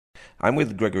I'm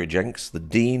with Gregory Jenks, the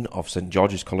Dean of St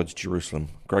George's College, Jerusalem.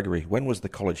 Gregory, when was the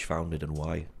college founded and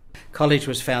why? College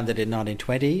was founded in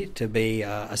 1920 to be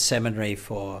a seminary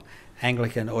for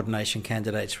Anglican ordination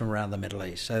candidates from around the Middle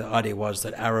East. So the idea was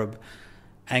that Arab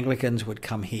Anglicans would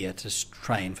come here to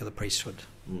train for the priesthood.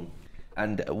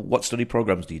 And what study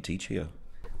programs do you teach here?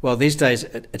 Well, these days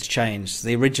it's changed.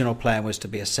 The original plan was to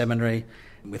be a seminary.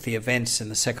 With the events in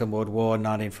the Second World War,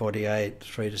 1948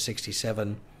 through to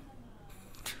 67,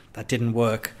 that didn't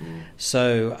work.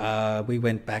 So we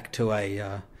went back to they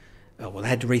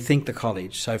had to rethink the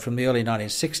college. So from the early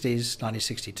 1960s,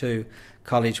 1962,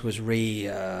 college was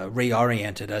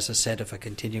reoriented as a centre for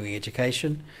continuing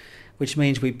education, which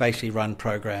means we basically run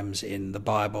programs in the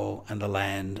Bible and the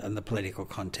land and the political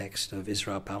context of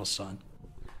Israel-Palestine.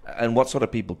 And what sort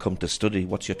of people come to study?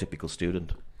 What's your typical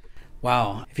student?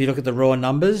 Wow. If you look at the raw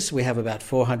numbers, we have about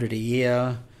 400 a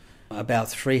year. About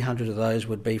 300 of those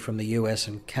would be from the US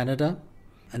and Canada.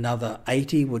 Another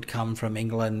 80 would come from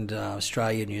England,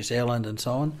 Australia, New Zealand, and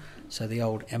so on. So the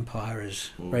old empire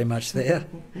is very much there.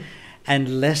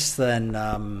 And less than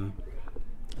 5%,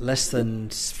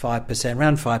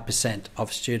 around 5%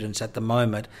 of students at the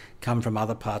moment come from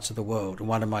other parts of the world. And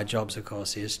one of my jobs, of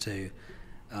course, is to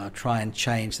try and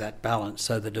change that balance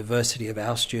so the diversity of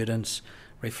our students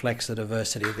reflects the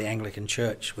diversity of the Anglican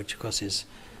Church, which, of course, is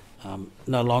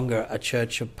no longer a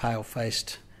church of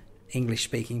pale-faced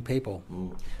English-speaking people.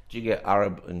 Do you get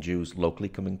Arab and Jews locally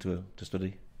coming to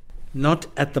study? Not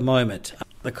at the moment.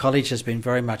 The college has been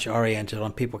very much oriented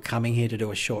on people coming here to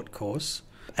do a short course,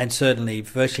 and certainly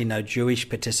virtually no Jewish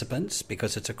participants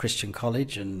because it's a Christian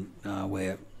college, and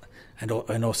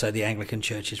also the Anglican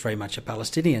Church is very much a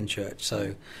Palestinian church.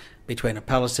 So between a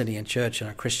Palestinian church and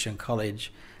a Christian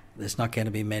college, there's not going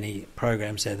to be many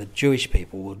programs there that Jewish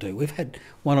people will do. We've had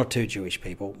one or two Jewish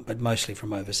people, but mostly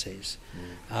from overseas.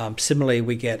 Similarly,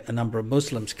 we get a number of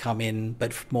Muslims come in,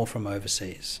 but more from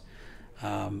overseas.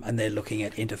 And they're looking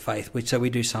at interfaith. So we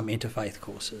do some interfaith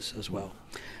courses as well.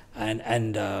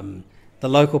 And the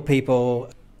local people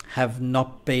have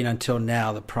not been until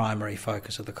now the primary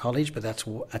focus of the college, but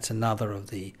that's another of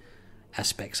the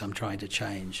aspects I'm trying to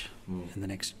change in the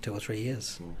next 2 or 3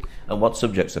 years. And what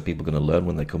subjects are people going to learn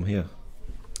when they come here?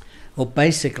 Well,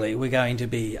 basically, we're going to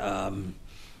be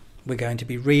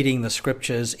reading the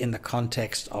scriptures in the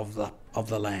context of the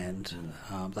land,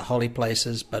 the holy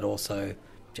places, but also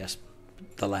just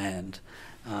the land.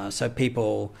 So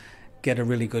people get a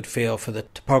really good feel for the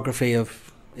topography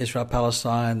of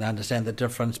Israel-Palestine. They understand the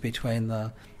difference between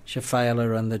the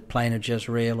Shephelah and the plain of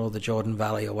Jezreel or the Jordan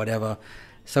Valley or whatever.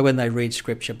 So when they read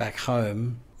scripture back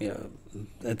home,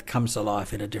 it comes to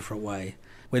life in a different way.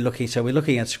 We're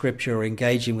looking at scripture, we're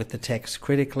engaging with the text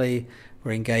critically,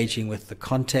 we're engaging with the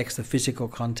context, the physical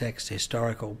context, the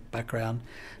historical background.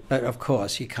 But of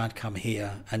course, you can't come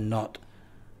here and not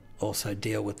also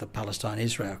deal with the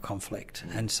Palestine-Israel conflict.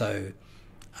 And so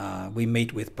we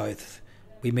meet with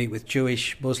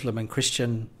Jewish, Muslim and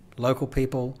Christian local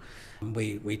people.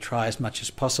 We try as much as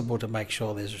possible to make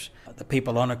sure the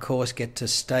people on a course get to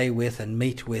stay with and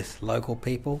meet with local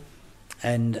people,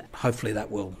 and hopefully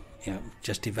that will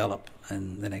just develop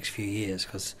in the next few years,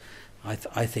 because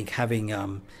I think having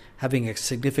a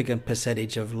significant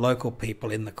percentage of local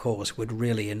people in the course would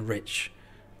really enrich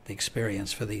the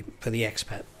experience for the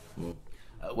expat.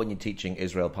 When you're teaching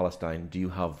Israel-Palestine, do you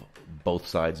have both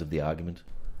sides of the argument?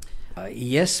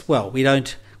 Yes. Well, we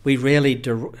don't. We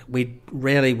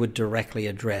rarely would directly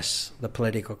address the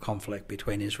political conflict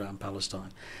between Israel and Palestine,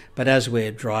 but as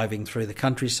we're driving through the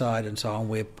countryside and so on,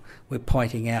 we're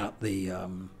pointing out the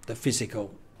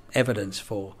physical evidence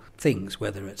for things,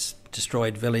 whether it's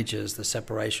destroyed villages, the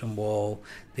separation wall,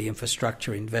 the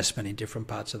infrastructure investment in different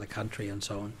parts of the country, and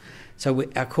so on. So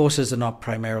our courses are not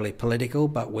primarily political,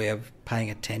 but we're paying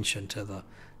attention to the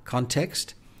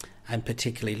context, and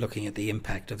particularly looking at the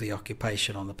impact of the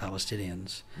occupation on the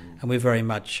Palestinians. And we're very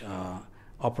much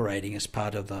operating as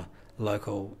part of the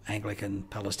local Anglican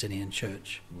Palestinian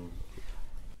Church.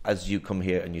 As you come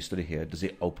here and you study here, does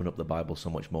it open up the Bible so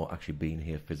much more actually being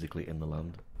here physically in the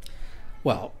land?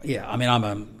 Well, yeah, I mean,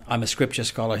 I'm a scripture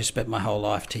scholar who spent my whole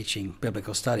life teaching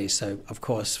biblical studies, so of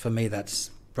course for me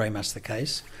that's very much the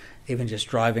case. Even just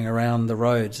driving around the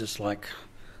roads, it's like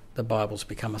the Bible's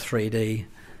become a 3D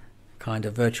kind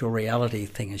of virtual reality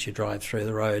thing as you drive through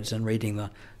the roads and reading the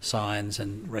signs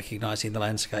and recognising the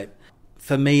landscape.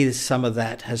 For me, some of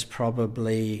that has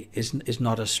probably is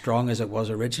not as strong as it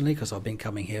was originally, because I've been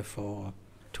coming here for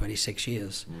 26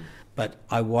 years. But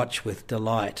I watch with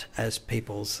delight as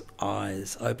people's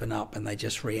eyes open up and they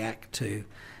just react to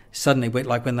suddenly,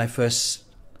 like when they first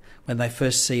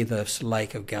see the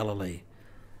Lake of Galilee,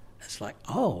 It's like,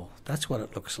 oh, that's what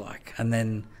it looks like. And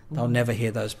then they'll never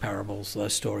hear those parables,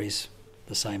 those stories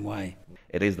the same way.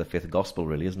 It is the fifth gospel,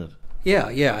 really, isn't it? Yeah,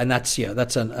 and that's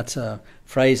a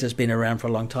phrase that's been around for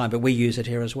a long time, but we use it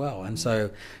here as well. And so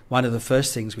one of the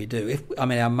first things we do,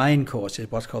 our main course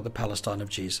is what's called the Palestine of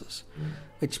Jesus,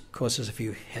 which causes a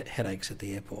few headaches at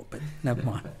the airport, but never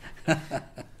mind.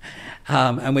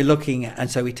 And we're looking at,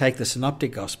 and so we take the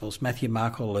synoptic gospels, Matthew,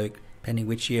 Mark, or Luke, depending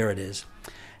which year it is,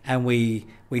 and we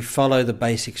follow the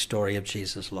basic story of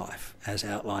Jesus' life as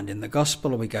outlined in the gospel,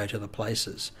 and we go to the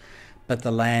places, but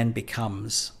the land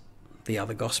becomes the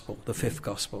other gospel, the fifth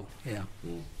gospel, yeah.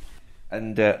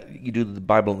 And you do the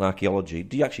Bible and archaeology.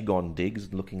 Do you actually go on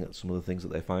digs looking at some of the things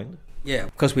that they find? Yeah,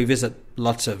 because we visit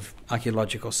lots of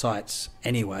archaeological sites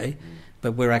anyway,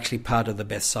 but we're actually part of the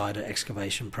Bethsaida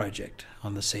excavation project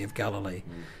on the Sea of Galilee.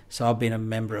 So I've been a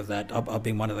member of that. I've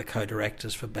been one of the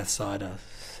co-directors for Bethsaida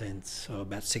since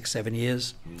about 6-7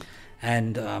 years.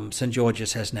 And St.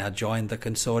 George's has now joined the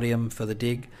consortium for the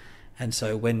dig. And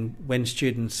so when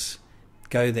students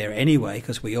go there anyway,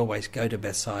 because we always go to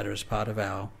Bethsaida as part of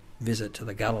our visit to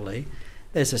the Galilee,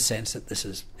 there's a sense that this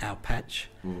is our patch.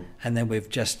 And then we've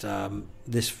just,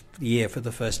 this year for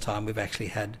the first time, we've actually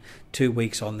had 2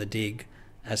 weeks on the dig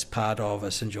as part of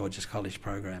a St. George's College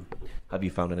program. Have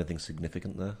you found anything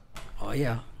significant there? Oh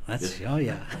yeah,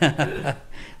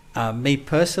 me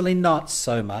personally, not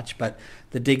so much, but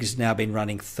the dig's now been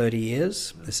running 30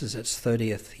 years. This is its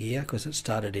 30th year because it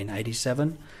started in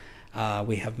 87.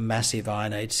 We have massive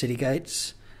Iron Age city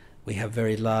gates. We have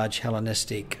very large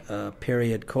Hellenistic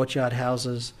period courtyard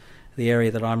houses. The area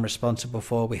that I'm responsible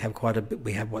for, we have quite a bit.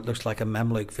 We have what looks like a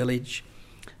Mamluk village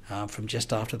from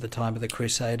just after the time of the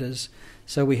Crusaders.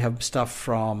 So we have stuff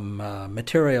from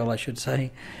material, I should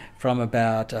say, from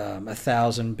about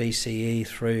 1000 BCE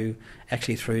through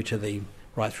to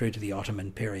the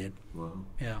Ottoman period. Wow.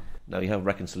 Yeah. Now you have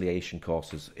reconciliation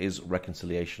courses. Is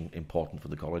reconciliation important for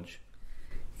the college?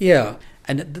 Yeah,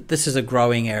 and this is a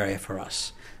growing area for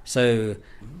us. So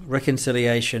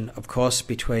reconciliation, of course,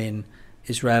 between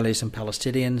Israelis and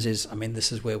Palestinians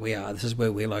this is where we are. This is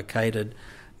where we're located.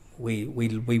 We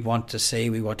want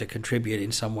to contribute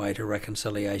in some way to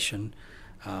reconciliation,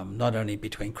 not only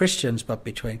between Christians, but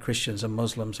between Christians and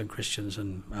Muslims and Christians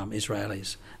and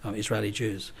Israelis, Israeli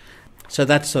Jews. So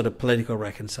that's sort of political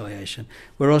reconciliation.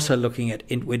 We're also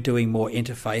we're doing more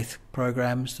interfaith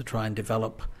programs to trying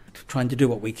to do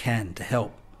what we can to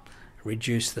help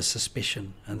reduce the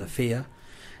suspicion and the fear.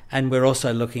 And we're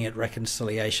also looking at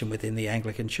reconciliation within the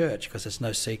Anglican Church, because it's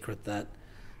no secret that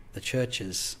the church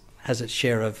has its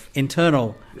share of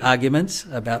internal arguments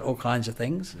about all kinds of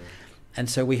things. Yeah. And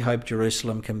so we hope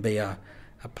Jerusalem can be a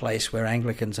place where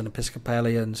Anglicans and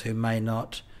Episcopalians who may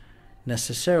not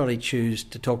necessarily choose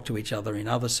to talk to each other in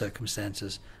other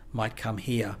circumstances might come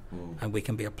here, and we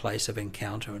can be a place of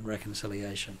encounter and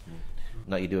reconciliation.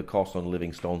 Now you do a course on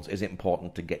living stones. Is it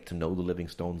important to get to know the living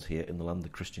stones here in the land, the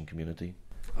Christian community?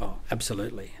 Oh,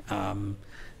 absolutely. And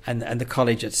the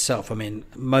college itself,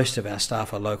 most of our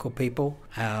staff are local people,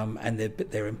 and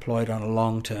they're employed on a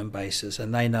long-term basis,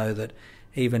 and they know that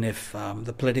even if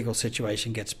the political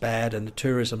situation gets bad and the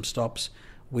tourism stops,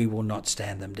 we will not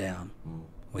stand them down.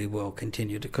 We will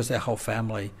continue to, because their whole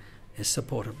family is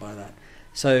supported by that.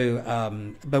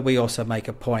 So, but we also make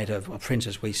a point of, for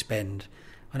instance,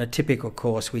 on a typical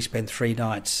course, we spend 3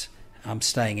 nights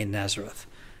staying in Nazareth,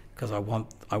 because I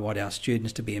want our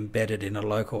students to be embedded in a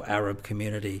local Arab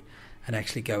community and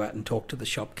actually go out and talk to the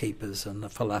shopkeepers and the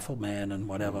falafel man and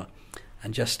whatever,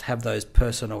 and just have those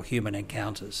personal human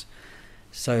encounters.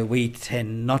 So we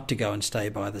tend not to go and stay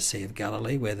by the Sea of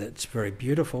Galilee, where it's very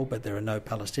beautiful, but there are no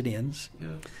Palestinians. Yeah.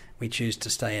 We choose to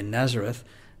stay in Nazareth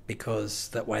because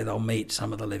that way they'll meet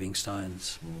some of the living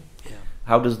stones. Yeah.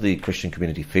 How does the Christian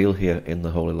community feel here in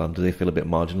the Holy Land? Do they feel a bit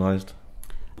marginalised?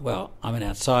 Well, I'm an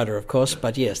outsider, of course,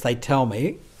 but yes, they tell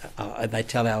me, and they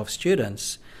tell our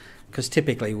students, because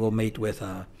typically we'll meet with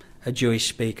a Jewish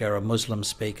speaker, a Muslim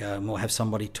speaker, and we'll have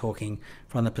somebody talking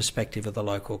from the perspective of the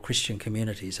local Christian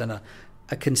communities, and a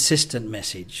consistent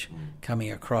message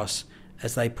coming across.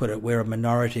 As they put it, we're a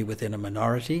minority within a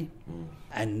minority,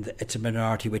 and it's a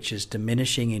minority which is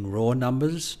diminishing in raw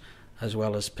numbers as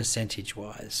well as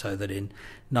percentage-wise, so that in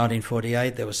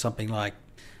 1948 there was something like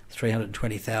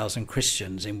 320,000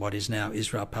 Christians in what is now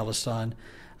Israel-Palestine.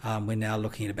 We're now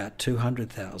looking at about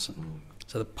 200,000.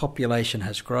 So the population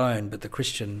has grown, but the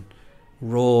Christian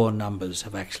raw numbers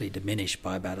have actually diminished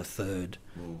by about a third.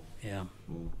 Yeah.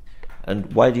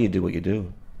 And why do you do what you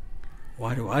do?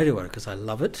 Why do I do it? Because I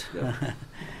love it. Yep.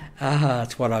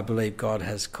 It's what I believe God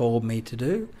has called me to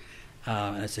do.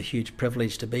 And it's a huge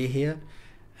privilege to be here.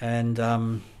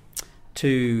 And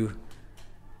to...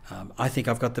 I think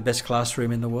I've got the best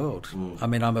classroom in the world. I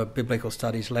mean, I'm a biblical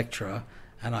studies lecturer,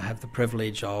 and I have the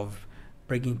privilege of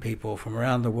bringing people from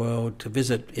around the world to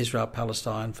visit Israel,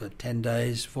 Palestine for 10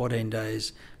 days, 14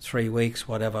 days, 3 weeks,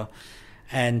 whatever,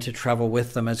 and to travel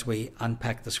with them as we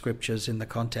unpack the scriptures in the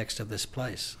context of this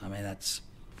place. I mean, it's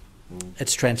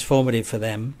transformative for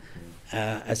them,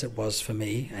 as it was for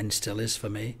me and still is for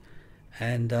me.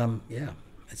 And,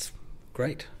 it's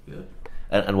great. Yeah.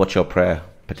 And what's your prayer,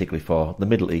 particularly for the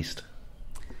Middle East?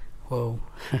 Well,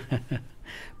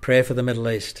 prayer for the Middle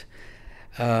East.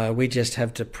 We just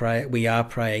have to pray. We are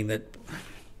praying that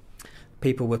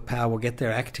people with power will get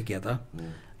their act together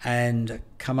and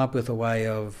come up with a way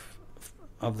of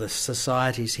the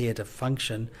societies here to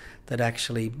function that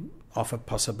actually offer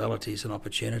possibilities and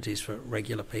opportunities for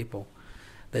regular people.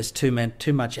 There's too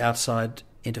much outside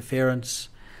interference,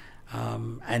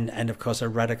 and of course a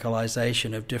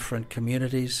radicalisation of different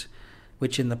communities,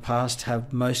 which in the past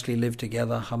have mostly lived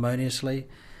together harmoniously,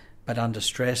 but under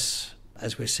stress,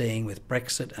 as we're seeing with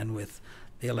Brexit and with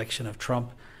the election of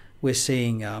Trump, we're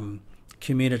seeing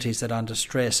communities that under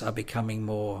stress are becoming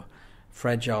more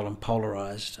fragile and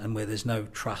polarised, and where there's no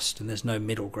trust and there's no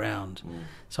middle ground.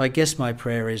 So I guess my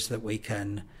prayer is that we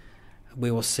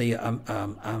will see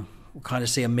we'll kind of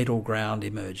see a middle ground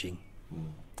emerging,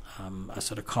 a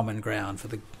sort of common ground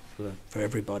for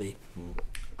everybody.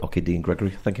 Okay, Dean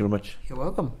Gregory, thank you very much. You're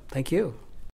welcome. Thank you.